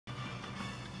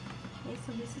Okay,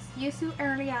 so this is Yuzu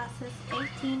Early Access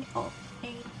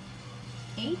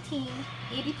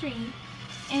 1883,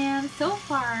 and so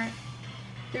far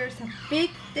there's a big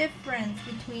difference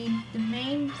between the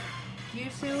main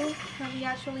Yuzu that we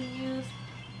actually use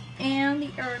and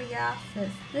the Early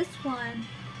Access. This one,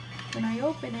 when I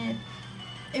open it,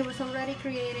 it was already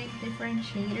creating different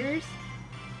shaders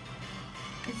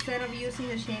instead of using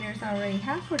the shaders I already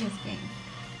have for this game.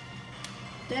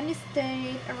 Then it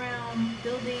stayed around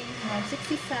building around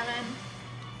 67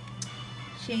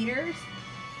 shaders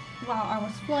while I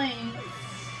was playing,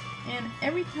 and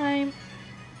every time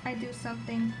I do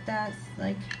something that's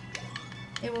like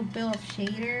it will build a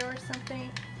shader or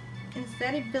something,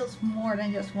 instead it builds more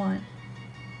than just one.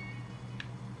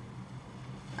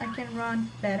 I can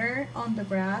run better on the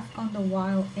grass on the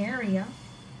wild area.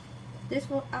 This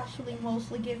will actually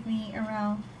mostly give me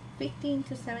around 15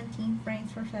 to 17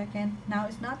 frames per second. Now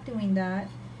it's not doing that,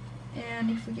 and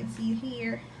if we can see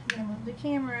here, I'm gonna move the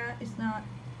camera, it's not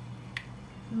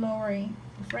lowering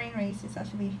the frame rates, it's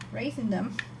actually raising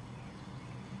them.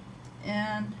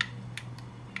 And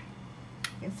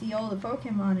you can see all the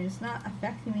Pokemon, it's not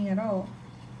affecting me at all.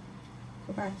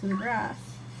 Go back to the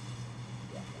grass.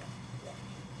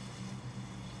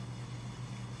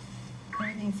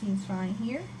 Everything seems fine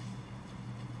here.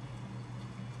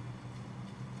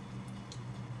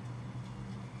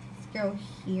 Go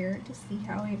here to see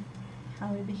how it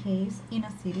behaves in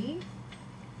a city.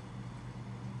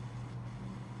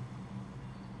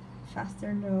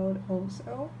 Faster load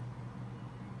also.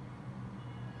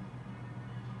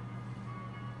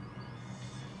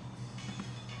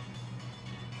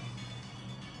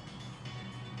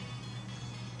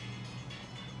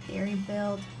 Dairy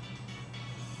build.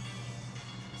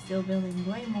 Still building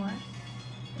way more.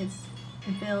 It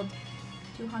built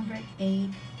 208.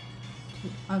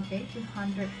 Okay,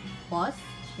 200 plus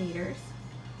shaders,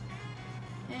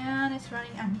 and it's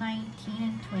running at 19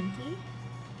 and 20.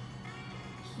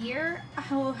 Here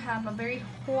I will have a very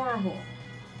horrible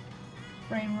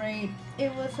frame rate.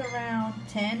 It was around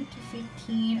 10 to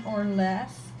 15 or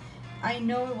less. I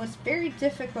know it was very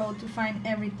difficult to find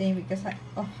everything because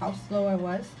of how slow I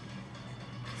was.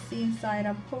 See inside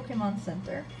a Pokemon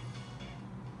Center.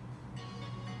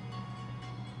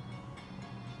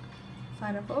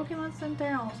 Inside a Pokemon Center,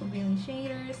 I'm also building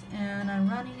shaders, and I'm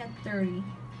running at 30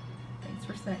 frames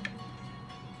per second.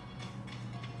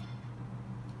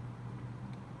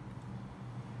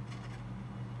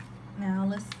 Now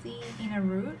let's see in a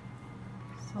route.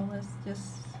 So let's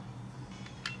just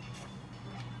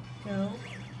go.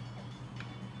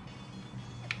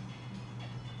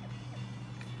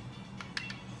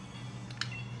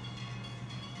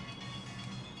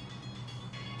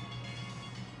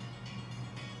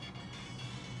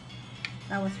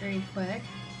 That was very quick.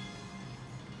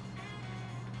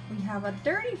 We have a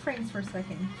 30 frames per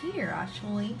second here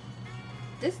actually.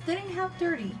 This didn't have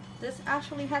 30. This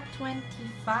actually had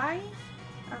 25,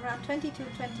 around 22,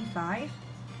 25.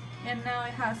 And now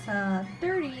it has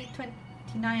 30,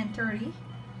 29 and 30.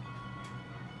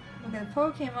 Look at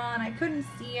Pokemon, I couldn't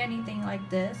see anything like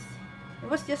this. It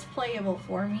was just playable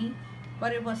for me,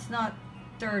 but it was not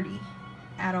 30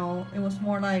 at all. It was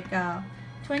more like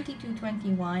 22,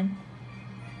 21.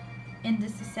 In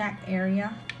this exact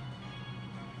area.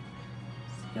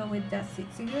 Let's go with that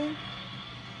 6 again.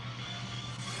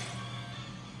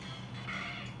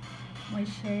 My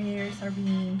shaders are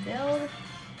being built.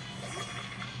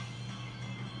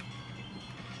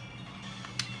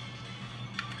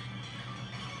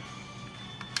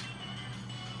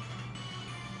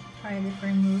 Try a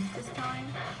different move this time.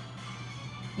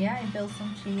 Yeah, I built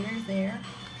some shaders there.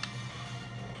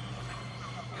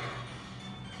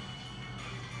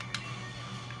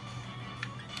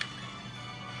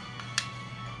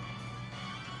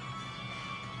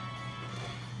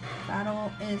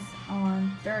 Battle is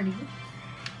on 30.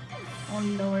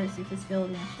 Only lowers if it's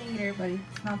building a shader, but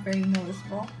it's not very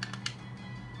noticeable.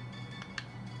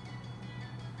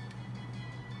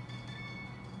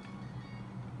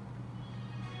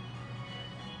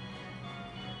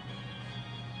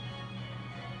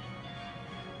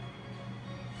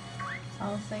 So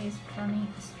I'll say it's running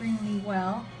extremely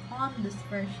well on this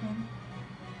version.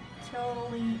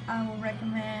 Totally, I will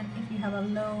recommend if you have a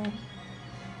low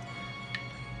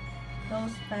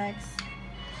specs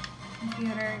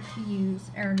computer to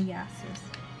use Early Access,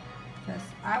 because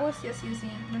I was just using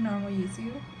the normal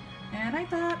Yuzu and I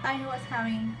thought I was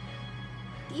having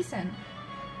decent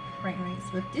frame rates,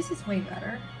 but this is way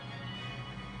better.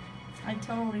 I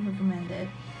totally recommend it.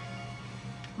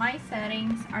 My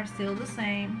settings are still the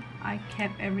same. I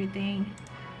kept everything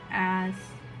as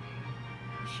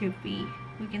it should be.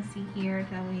 We can see here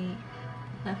that we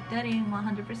left setting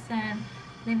 100%,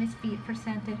 limit speed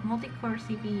percentage, multi-core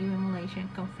CPU emulation,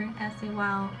 confirm essay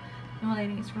while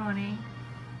emulating is running.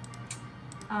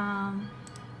 Nothing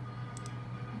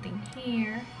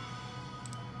here.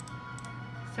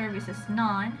 Service is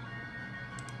none.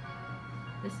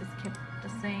 This is kept the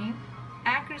same.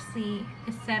 Accuracy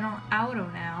is set on auto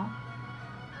now.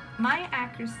 My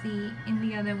accuracy in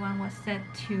the other one was set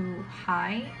to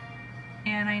high,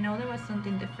 and I know there was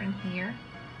something different here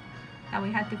that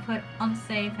we had to put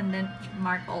unsafe and then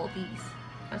mark all these,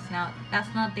 because now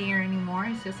that's not there anymore,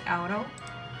 it's just auto.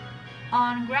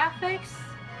 On graphics,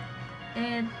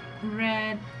 it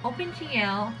read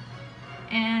OpenGL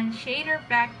and shader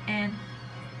backend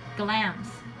glams,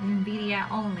 Nvidia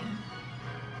only.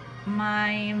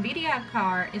 My Nvidia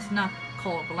card is not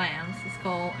called glams, it's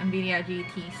called Nvidia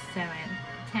GT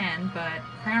 710, but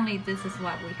apparently this is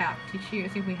what we have to choose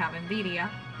if we have Nvidia.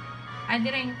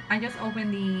 I just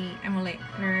opened the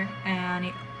emulator and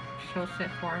it shows it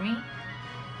for me.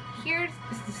 Here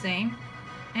it's the same,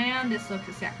 and this looks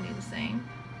exactly the same.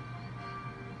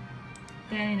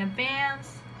 Then in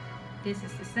advanced, this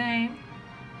is the same.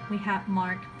 We have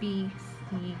mark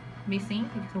BC missing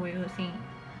because we're using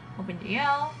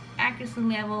OpenGL. Accuracy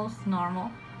levels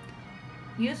normal.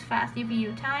 Use fast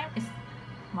GPU time is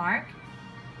mark.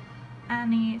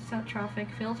 Anisotropic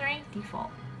filtering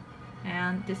default,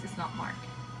 and this is not marked.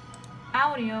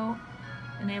 Audio,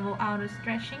 enable auto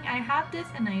stretching. I have this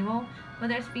enabled, but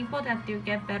there's people that do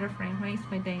get better frame rates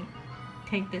when they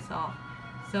take this off.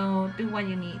 So do what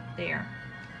you need there.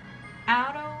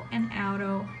 Auto and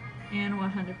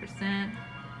 100%.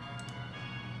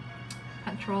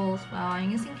 Controls, well,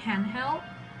 I'm using handheld.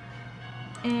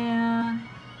 And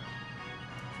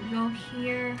if we go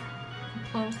here and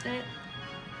close it,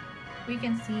 we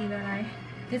can see that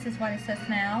this is what it says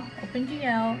now.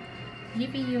 OpenGL,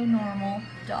 GPU normal,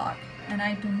 dock. And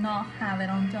I do not have it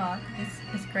on dock. This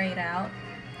is grayed out.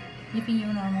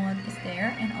 GPU normal is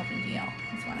there, and OpenGL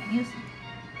is what I'm using.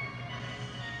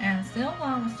 And still,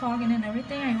 while I was talking and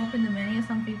everything, I opened the menu.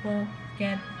 Some people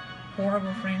get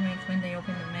horrible frame rates when they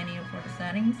open the menu for the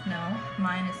settings. No,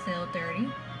 mine is still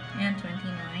 30 and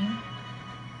 29.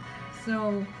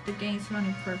 So the game's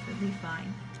running perfectly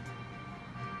fine.